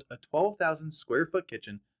finally built a 12,000 square foot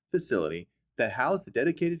kitchen facility that housed the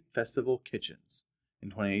dedicated festival kitchens. In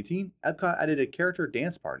 2018, Epcot added a character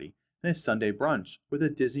dance party and a Sunday brunch with a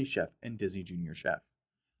Disney chef and Disney Junior chef.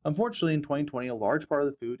 Unfortunately, in 2020, a large part of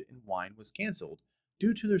the food and wine was canceled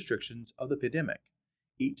due to the restrictions of the pandemic.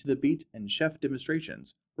 Eat to the Beat and chef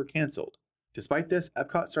demonstrations were canceled. Despite this,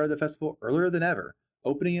 Epcot started the festival earlier than ever,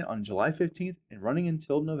 opening it on July 15th and running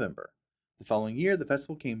until November. The following year, the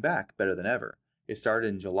festival came back better than ever. It started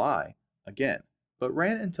in July, again, but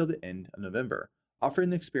ran until the end of November, offering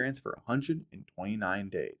the experience for 129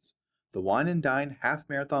 days. The Wine and Dine Half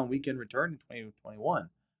Marathon Weekend returned in 2021,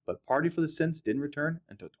 but Party for the Cents didn't return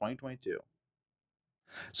until 2022.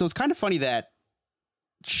 So it's kind of funny that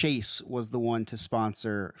Chase was the one to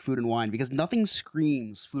sponsor Food and Wine, because nothing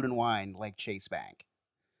screams Food and Wine like Chase Bank.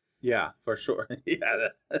 Yeah, for sure. Yeah,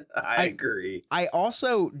 I agree. I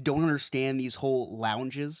also don't understand these whole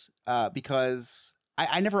lounges because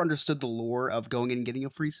I never understood the lore of going in and getting a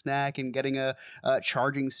free snack and getting a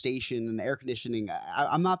charging station and air conditioning.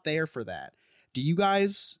 I'm not there for that. Do you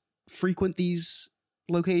guys frequent these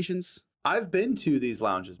locations? I've been to these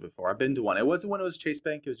lounges before. I've been to one. It wasn't when it was Chase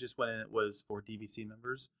Bank. It was just when it was for DVC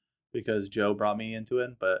members because Joe brought me into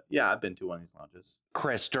it. But yeah, I've been to one of these lounges.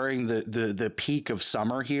 Chris, during the peak of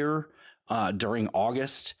summer here, during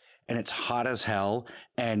August, and it's hot as hell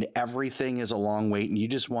and everything is a long wait and you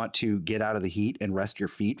just want to get out of the heat and rest your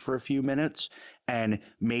feet for a few minutes and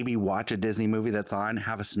maybe watch a Disney movie that's on,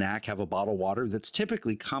 have a snack, have a bottle of water that's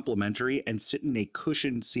typically complimentary, and sit in a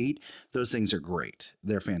cushioned seat. Those things are great.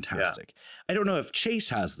 They're fantastic. Yeah. I don't know if Chase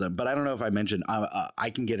has them, but I don't know if I mentioned I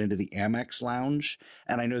can get into the Amex Lounge,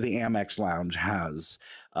 and I know the Amex Lounge has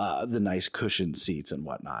the nice cushioned seats and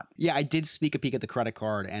whatnot. Yeah, I did sneak a peek at the credit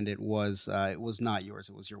card, and it was not yours;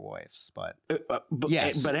 it was your wife's. But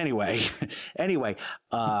yes, but anyway,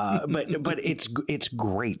 but it's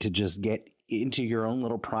great to just get into your own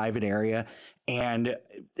little private area, and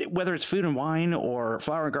whether it's Food and Wine or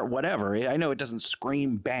Flower and Garden, whatever. I know it doesn't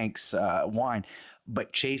scream Banks wine,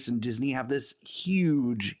 but Chase and Disney have this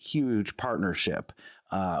huge partnership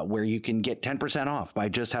where you can get 10% off by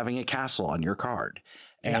just having a castle on your card.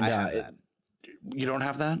 And I have that. You don't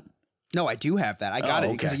have that? No, I do have that. I got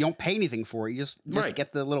it because okay. you don't pay anything for it. You just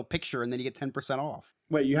get the little picture and then you get 10% off.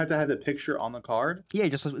 Wait, you have to have the picture on the card? Yeah,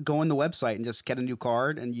 just go on the website and just get a new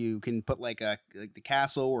card, and you can put like the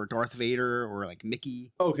castle or Darth Vader or like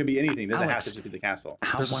Mickey. Oh, it can be anything. It doesn't Alex, have to just be the castle.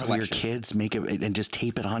 Have one of your kids make it and just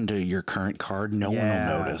tape it onto your current card. No one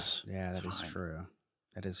will notice. Yeah, that is true.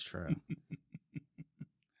 That is true.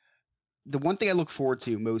 The one thing I look forward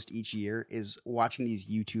to most each year is watching these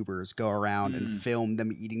YouTubers go around and film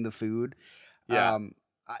them eating the food. Yeah.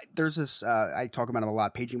 There's this, I talk about him a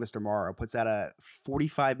lot. Paging Mr. Morrow puts out a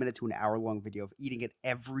 45-minute to an hour-long video of eating at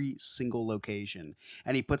every single location.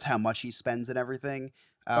 And he puts how much he spends and everything.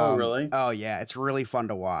 Oh, really? Oh, yeah. It's really fun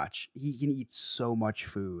to watch. He can eat so much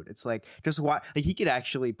food. It's like, just watch. Like, he could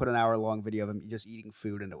actually put an hour-long video of him just eating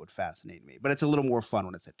food, and it would fascinate me. But it's a little more fun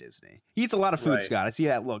when it's at Disney. He eats a lot of food, Scott. I see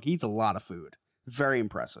that look. He eats a lot of food. Very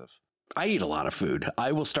impressive. I eat a lot of food.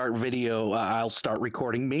 I will start I'll start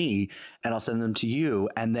recording me and I'll send them to you.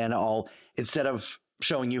 And then instead of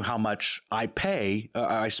showing you how much I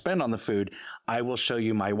spend on the food, I will show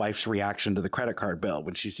you my wife's reaction to the credit card bill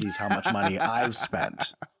when she sees how much money I've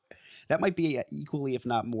spent. That might be equally, if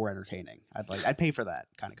not more, entertaining. I'd pay for that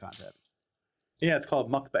kind of content. Yeah, it's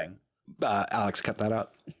called mukbang. Alex, cut that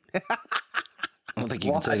out. I don't think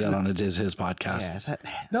you can say that on a Diz His podcast. Yeah, is that...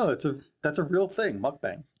 No, that's a real thing,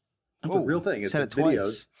 mukbang. It's a real thing. It's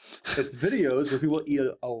videos. It's videos where people eat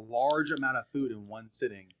a large amount of food in one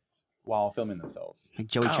sitting while filming themselves. Like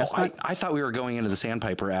Joey Chestnut? I thought we were going into the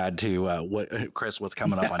Sandpiper ad to what's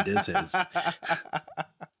coming up on Diz His.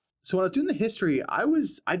 So when I was doing the history, I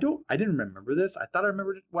didn't remember this. I thought I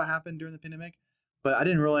remembered what happened during the pandemic, but I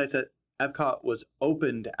didn't realize that Epcot was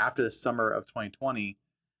opened after the summer of 2020.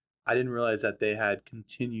 I didn't realize that they had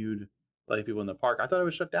continued letting people in the park. I thought it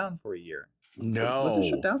was shut down for a year. No. Was it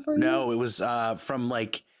shut down for a year? No, it was from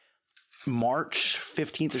like March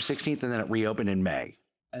 15th or 16th, and then it reopened in May.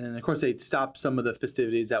 And then, of course, they stopped some of the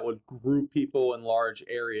festivities that would group people in large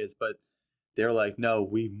areas, but they're like, no,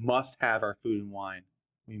 we must have our food and wine.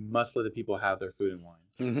 We must let the people have their food and wine.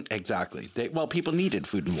 Mm-hmm, exactly. People needed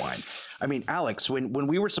food and wine. I mean, Alex, when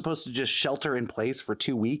we were supposed to just shelter in place for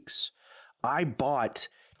 2 weeks, I bought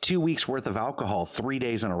 2 weeks worth of alcohol 3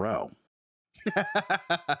 days in a row.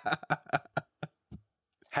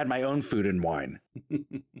 Had my own food and wine.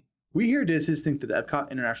 We here at Disney think that the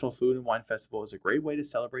Epcot International Food and Wine Festival is a great way to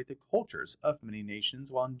celebrate the cultures of many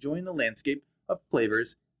nations while enjoying the landscape of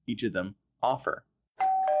flavors each of them offer.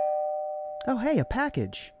 Oh, hey, a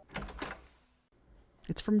package.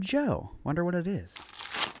 It's from Joe. Wonder what it is.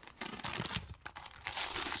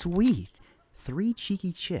 Sweet. 3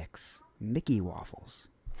 cheeky chicks. Mickey waffles.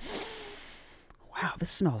 Wow, this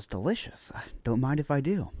smells delicious. Don't mind if I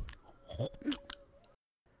do.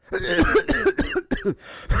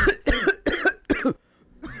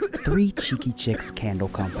 3 Cheeky Chicks Candle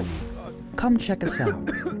Company. Come check us out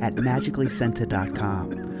at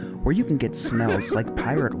magicallyscented.com, where you can get smells like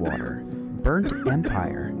pirate water, burnt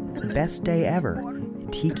empire, best day ever,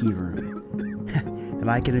 tiki room. And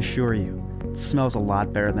I can assure you, it smells a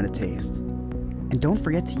lot better than it tastes. And don't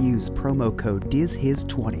forget to use promo code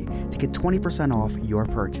DizHiz20 to get 20% off your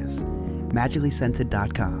purchase.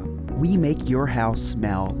 magicallyscented.com. We make your house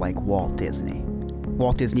smell like Walt Disney.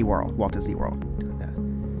 Walt Disney World.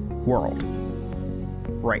 World.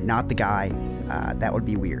 Right, not the guy. That would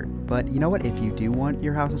be weird. But you know what? If you do want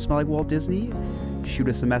your house to smell like Walt Disney, shoot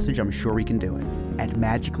us a message. I'm sure we can do it. At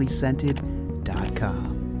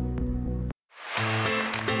magicallyscented.com.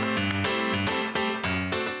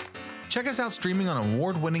 Check us out streaming on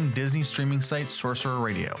award-winning Disney streaming site Sorcerer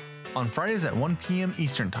Radio on Fridays at 1 p.m.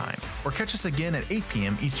 Eastern Time, or catch us again at 8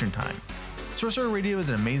 p.m. Eastern Time. Sorcerer Radio is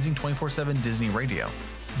an amazing 24/7 Disney radio.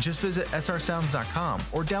 Just visit srsounds.com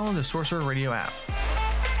or download the Sorcerer Radio app.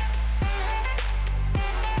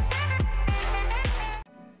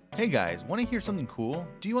 Hey guys, want to hear something cool?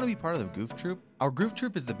 Do you want to be part of the Goof Troop? Our Goof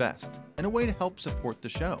Troop is the best, and a way to help support the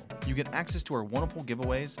show. You get access to our wonderful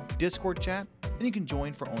giveaways, Discord chat, and you can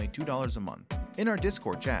join for only $2 a month. In our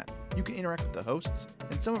Discord chat, you can interact with the hosts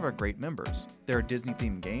and some of our great members. There are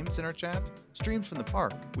Disney-themed games in our chat, streams from the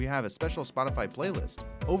park, we have a special Spotify playlist.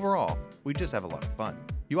 Overall, we just have a lot of fun.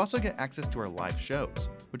 You also get access to our live shows,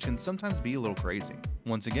 which can sometimes be a little crazy.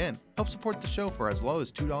 Once again, help support the show for as low as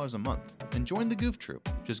 $2 a month and join the Goof Troop.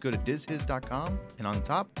 Just go to dizhiz.com, and on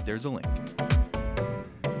top, there's a link.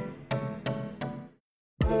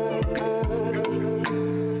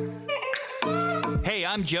 Hey,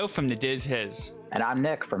 I'm Joe from the Diz Hiz. And I'm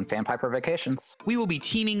Nick from Sandpiper Vacations. We will be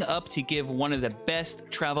teaming up to give one of the best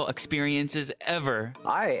travel experiences ever.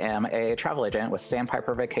 I am a travel agent with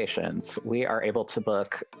Sandpiper Vacations. We are able to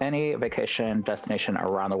book any vacation destination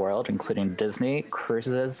around the world, including Disney,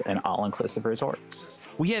 cruises, and all-inclusive resorts.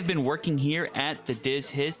 We have been working here at the Diz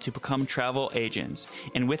Hiz to become travel agents.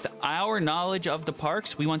 And with our knowledge of the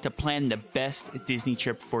parks, we want to plan the best Disney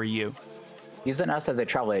trip for you. Using us as a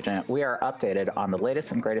travel agent, we are updated on the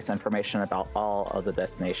latest and greatest information about all of the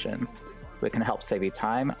destinations. We can help save you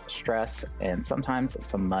time, stress, and sometimes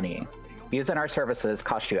some money. Using our services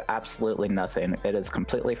costs you absolutely nothing. It is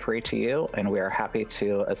completely free to you, and we are happy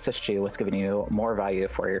to assist you with giving you more value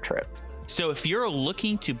for your trip. So if you're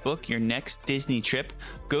looking to book your next Disney trip,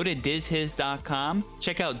 go to dizhiz.com,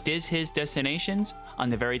 check out Diz Hiz Destinations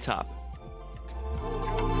on the very top.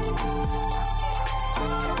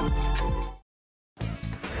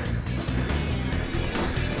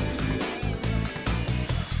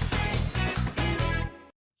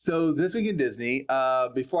 So this week in Disney,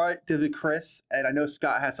 before I did Chris, and I know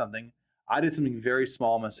Scott has something, I did something very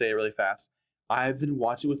small. I'm going to say it really fast. I've been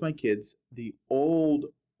watching with my kids the old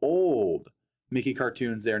Mickey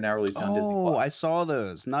cartoons. They are now released on Disney+. Oh, I saw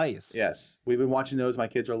those. Nice. Yes. We've been watching those. My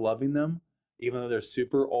kids are loving them, even though they're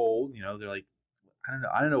super old. You know, they're like,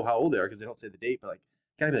 I don't know how old they are because they don't say the date, but like,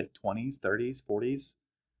 gotta be like 20s, 30s, 40s,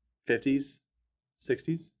 50s,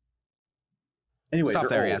 60s. Anyway, Stop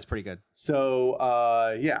there. Yeah, it's pretty good. So,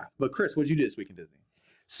 yeah. But Chris, what'd you do this week in Disney?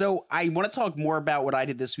 So I want to talk more about what I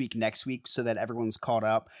did this week next week so that everyone's caught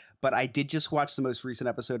up. But I did just watch the most recent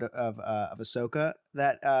episode of Ahsoka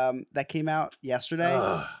that came out yesterday.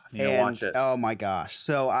 I need to watch it. Oh my gosh!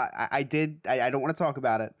 So I don't want to talk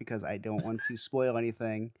about it because I don't want to spoil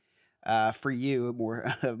anything for you.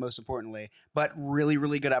 Most importantly, but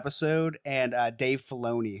really good episode. And Dave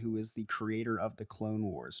Filoni, who is the creator of the Clone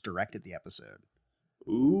Wars, directed the episode.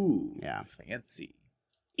 Ooh, yeah, fancy.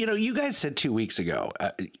 You know, you guys said 2 weeks ago,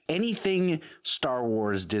 anything Star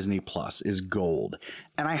Wars Disney Plus is gold,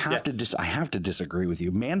 and I have to disagree with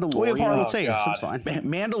you. Mandalorian, we have horrible taste. That's fine.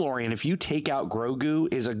 Mandalorian, if you take out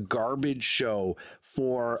Grogu, is a garbage show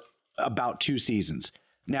for about 2 seasons.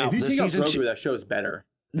 Now, if you take out Grogu, two, that show's better.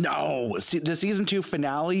 No, the season 2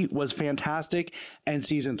 finale was fantastic, and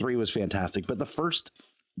season 3 was fantastic, but the first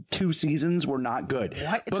 2 seasons were not good.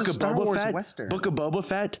 What? It's a Star Wars Western. Book of Boba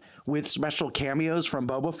Fett with special cameos from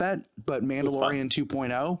Boba Fett, but Mandalorian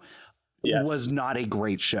 2.0 was not a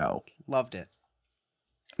great show. Loved it.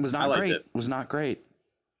 It was not great. It was not great.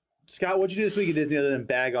 Scott, what'd you do this week at Disney other than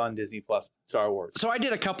bag on Disney Plus Star Wars? So I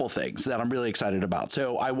did a couple things that I'm really excited about.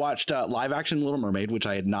 So I watched live action Little Mermaid, which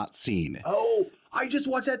I had not seen. Oh, I just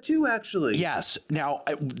watched that too, actually. Yes. Now,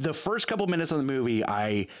 the first couple minutes of the movie,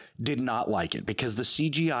 I did not like it because the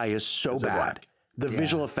CGI is so So bad. whack. The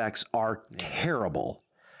visual effects are terrible.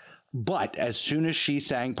 But as soon as she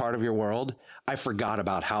sang Part of Your World, I forgot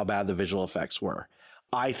about how bad the visual effects were.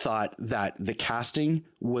 I thought that the casting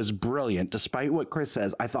was brilliant. Despite what Chris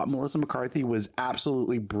says, I thought Melissa McCarthy was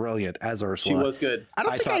absolutely brilliant as Ursula. She was good. I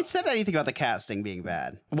don't think I thought- said anything about the casting being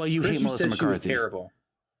bad. Well, you Chris, hate you Melissa said she was McCarthy. terrible.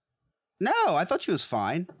 No, I thought she was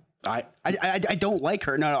fine. I don't like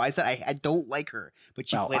her. No, I said I don't like her, but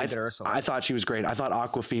she Well, played a good Ursula. I thought she was great. I thought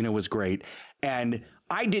Aquafina was great, and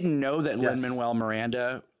I didn't know that Yes. Lin-Manuel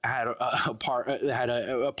Miranda had a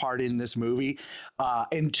part in this movie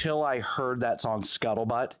until I heard that song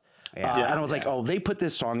Scuttlebutt. Yeah. And I was like, oh, they put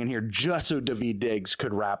this song in here just so Daveed Diggs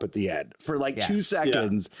could rap at the end for like 2 Yes.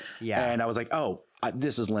 seconds. Yeah. And I was like, oh,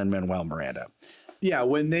 this is Lin-Manuel Miranda. Yeah,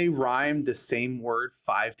 when they rhymed the same word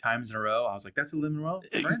 5 times in a row, I was like, that's a Lin-Manuel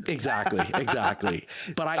Miranda. Exactly.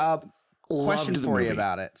 But I Question loved the for you movie.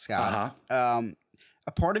 about it, Scott.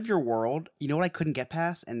 A Part of Your World. You know what I couldn't get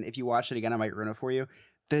past, and if you watch it again, I might ruin it for you.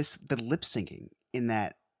 The lip syncing in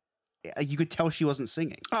that, you could tell she wasn't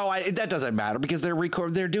singing. Oh, that doesn't matter because they're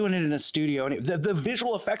doing it in a studio, and the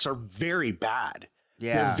visual effects are very bad.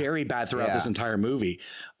 Yeah. They're very bad throughout this entire movie.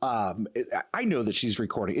 I know that she's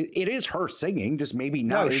recording. It is her singing, just maybe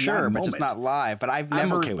not. No, in sure, that but just moment. not live. But I've I'm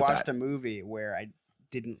never okay with watched that. a movie where I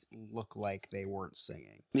didn't look like they weren't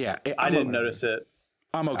singing. Yeah, I didn't notice it.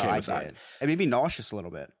 I'm okay I with that. did. It made me nauseous a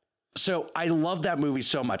little bit. So I love that movie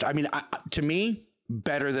so much. I mean, to me,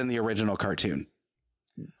 better than the original cartoon.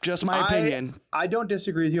 Just my opinion. I don't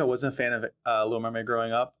disagree with you. I wasn't a fan of Little Mermaid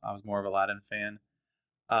growing up. I was more of a Aladdin fan.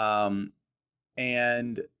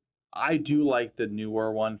 And I do like the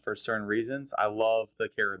newer one for certain reasons. I love the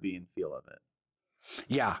Caribbean feel of it.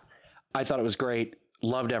 Yeah, I thought it was great.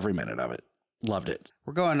 Loved every minute of it. Loved it.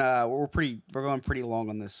 We're going pretty long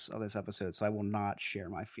on this episode, so I will not share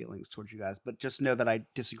my feelings towards you guys. But just know that I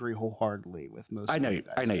disagree wholeheartedly with most. I know of you.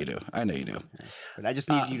 guys I know said. you do. I know you do. Yes. But I just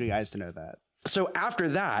need you guys to know that. So after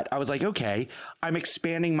that, I was like, okay, I'm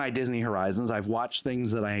expanding my Disney horizons. I've watched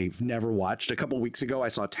things that I've never watched. A couple weeks ago, I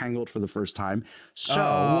saw Tangled for the first time. So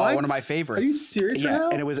One of my favorites. Are you serious right yeah, now?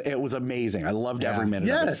 and it was amazing. I loved every minute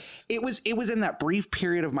of Yes. it. It was in that brief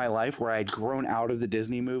period of my life where I'd grown out of the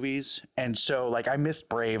Disney movies, and so like I missed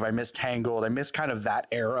Brave, I missed Tangled, I missed kind of that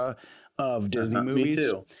era of Disney movies. Me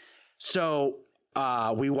too. So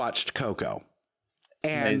we watched Coco,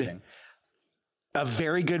 and Amazing. a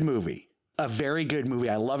very good movie. A very good movie.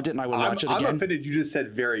 I loved it, and I would watch it I'm again. offended you just said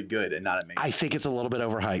very good and not amazing. I think it's a little bit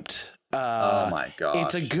overhyped. Oh my gosh.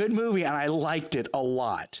 It's a good movie, and I liked it a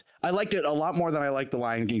lot. I liked it a lot more than I liked the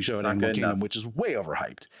Lion King show at not Animal good Kingdom, enough. which is way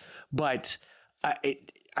overhyped. But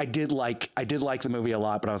I did like the movie a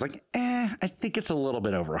lot, but I was like, I think it's a little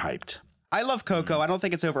bit overhyped. I love Coco. I don't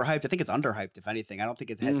think it's overhyped. I think it's underhyped. If anything, I don't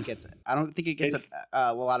think it gets. I don't think it gets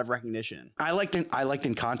a lot of recognition. I liked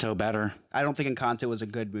Encanto better. I don't think Encanto was a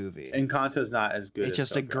good movie. Encanto's not as good. It's as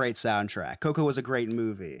just a Coco. great soundtrack. Coco was a great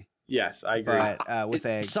movie, Yes, I agree. but with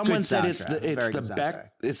a Someone good said soundtrack,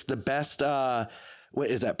 it's the best. What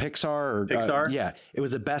is that? Pixar or Pixar? Yeah, it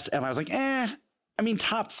was the best, and I was like, I mean,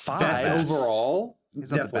 top 5 Best overall? It's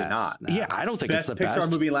not the Definitely best, not. no. Yeah, I don't think Best it's the Pixar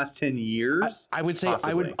best movie in the last 10 years? I would say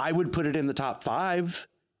Possibly. I would put it in the top 5.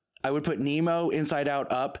 I would put Nemo, Inside Out,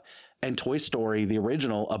 Up, and Toy Story, the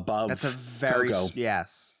original, above. That's a very Coco.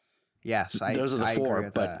 yes. Those are the I four, agree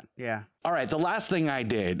with but- that. Yeah. All right, the last thing I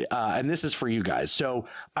did, and this is for you guys. So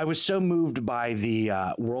I was so moved by the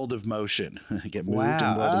World of Motion. I get moved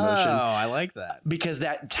in World of Motion. I like that. Because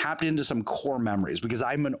that tapped into some core memories. Because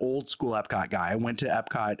I'm an old school Epcot guy. I went to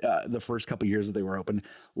Epcot the first couple years that they were open.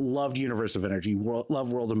 Loved Universe of Energy.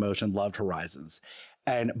 Loved World of Motion. Loved Horizons.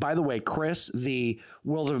 And by the way, Chris, the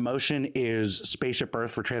World of Motion is Spaceship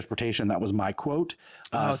Earth for transportation. That was my quote.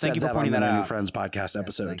 Thank Said you for that pointing on that the New out. Friends podcast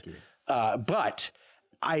episode. thank you. But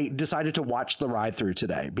I decided to watch the ride through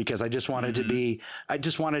today because I just wanted to be,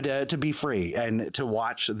 to be free and to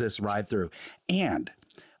watch this ride through. And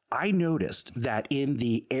I noticed that in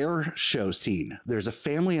the air show scene, there's a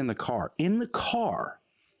family in the car. In the car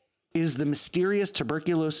is the mysterious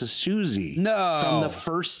tuberculosis Susie No. from the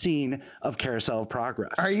first scene of Carousel of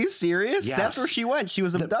Progress. Are you serious? Yes. That's where she went. She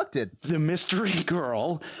was abducted. The mystery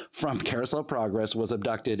girl from Carousel of Progress was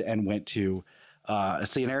abducted and went to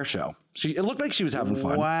see an air show. It looked like she was having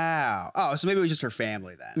fun. Wow. Oh, so maybe it was just her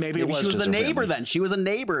family then. Maybe it was she was just the her neighbor family. then. She was a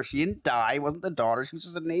neighbor. She didn't die. Wasn't the daughter. She was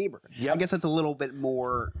just a neighbor. Yep. I guess that's a little bit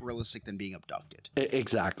more realistic than being abducted.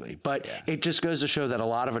 Exactly. But it just goes to show that a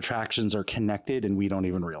lot of attractions are connected and we don't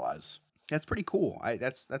even realize. That's pretty cool.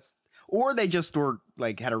 That's or they just were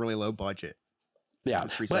like had a really low budget. Yeah,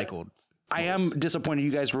 It's recycled. I am disappointed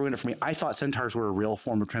you guys ruined it for me. I thought centaurs were a real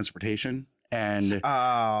form of transportation, and Oh,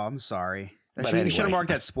 I'm sorry. But You should have anyway. marked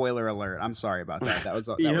that spoiler alert. I'm sorry about that. That was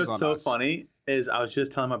You know was what's on so us. funny is I was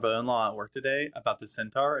just telling my brother-in-law at work today about the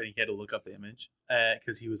centaur, and he had to look up the image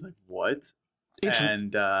because he was like, "What?" It's-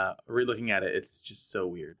 and re-looking at it, it's just so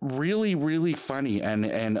weird. really, really funny, and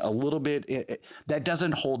a little bit that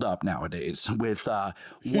doesn't hold up nowadays. With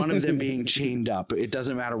one of them being chained up, it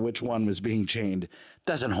doesn't matter which one was being chained.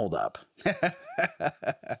 Doesn't hold up.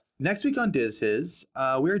 Next week on Diz His,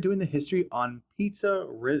 we are doing the history on Pizza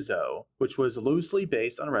Rizzo, which was loosely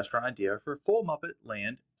based on a restaurant idea for Full Muppet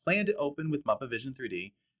Land, planned to open with Muppet Vision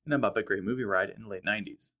 3D and a Muppet Great Movie Ride in the late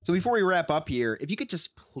 90s. So before we wrap up here, if you could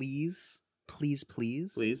just please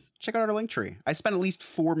check out our link tree. I spent at least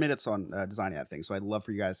 4 minutes on designing that thing, so I'd love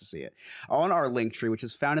for you guys to see it. On our link tree, which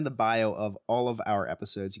is found in the bio of all of our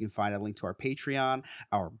episodes, you can find a link to our Patreon,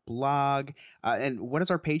 our blog, and what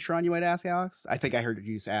is our Patreon, you might ask, Alex? I think I heard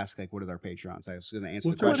you ask, like, what is our Patreon? So I was going to answer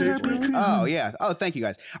What's the our question. Patreon? Oh, yeah. Oh, thank you,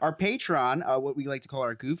 guys. Our Patreon, what we like to call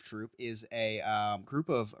our Goof Troop, is a group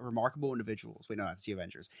of remarkable individuals. Wait, no, that's the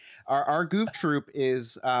Avengers. Our Goof Troop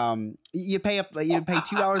is, you pay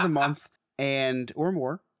 $2 a month, and or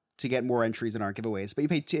more to get more entries in our giveaways. But you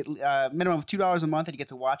pay minimum of $2 a month, and you get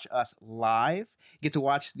to watch us live. You get to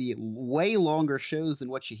watch the way longer shows than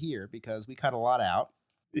what you hear because we cut a lot out.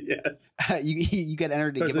 Yes. You get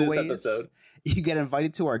entered in Especially this giveaways. episode. You get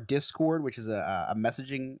invited to our Discord, which is a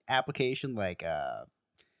messaging application. Like,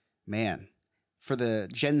 man, for the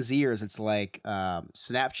Gen Zers, it's like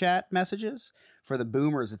Snapchat messages. For the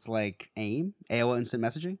Boomers, it's like AOL Instant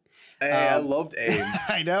Messaging. Hey, I loved AIM.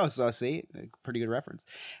 I know. So see, pretty good reference.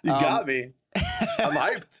 You got me. I'm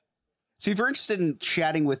hyped. So if you're interested in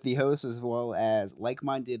chatting with the hosts as well as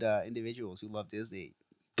like-minded individuals who love Disney,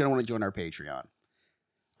 gonna want to join our Patreon.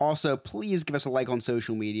 Also, please give us a like on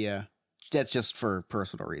social media. That's just for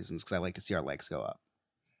personal reasons because I like to see our likes go up.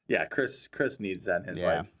 Yeah, Chris needs that in his Yeah,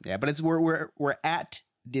 life. yeah. But it's we're at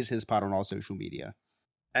DizHizPod on all social media.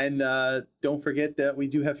 And don't forget that we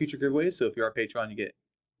do have future giveaways. So if you're our Patreon, you get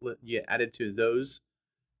added to those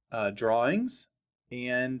drawings.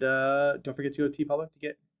 And don't forget to go to TeePublic to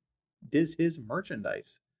get Diz His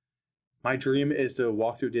merchandise. My dream is to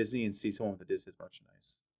walk through Disney and see someone with the Diz His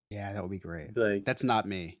merchandise. Yeah, that would be great. Be like, That's not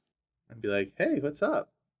me. and be like, hey, what's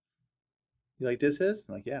up? You like Diz His?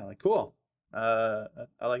 I'm like, yeah. I'm like, cool. I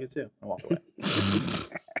like it too. And walk away.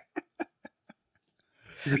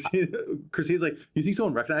 Christine's like, you think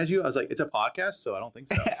someone recognized you? I was like, it's a podcast, so I don't think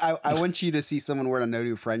so. I want you to see someone wearing a No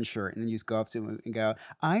New Friends shirt, and then you just go up to him and go,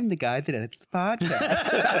 "I'm the guy that edits the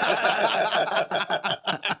podcast."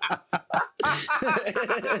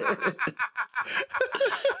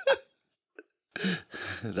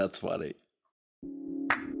 That's funny.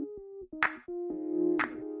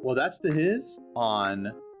 Well, that's the His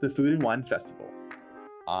on the Food and Wine Festival.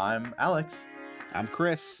 I'm Alex. I'm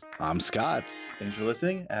Chris. I'm Scott. Thanks for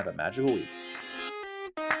listening and have a magical week.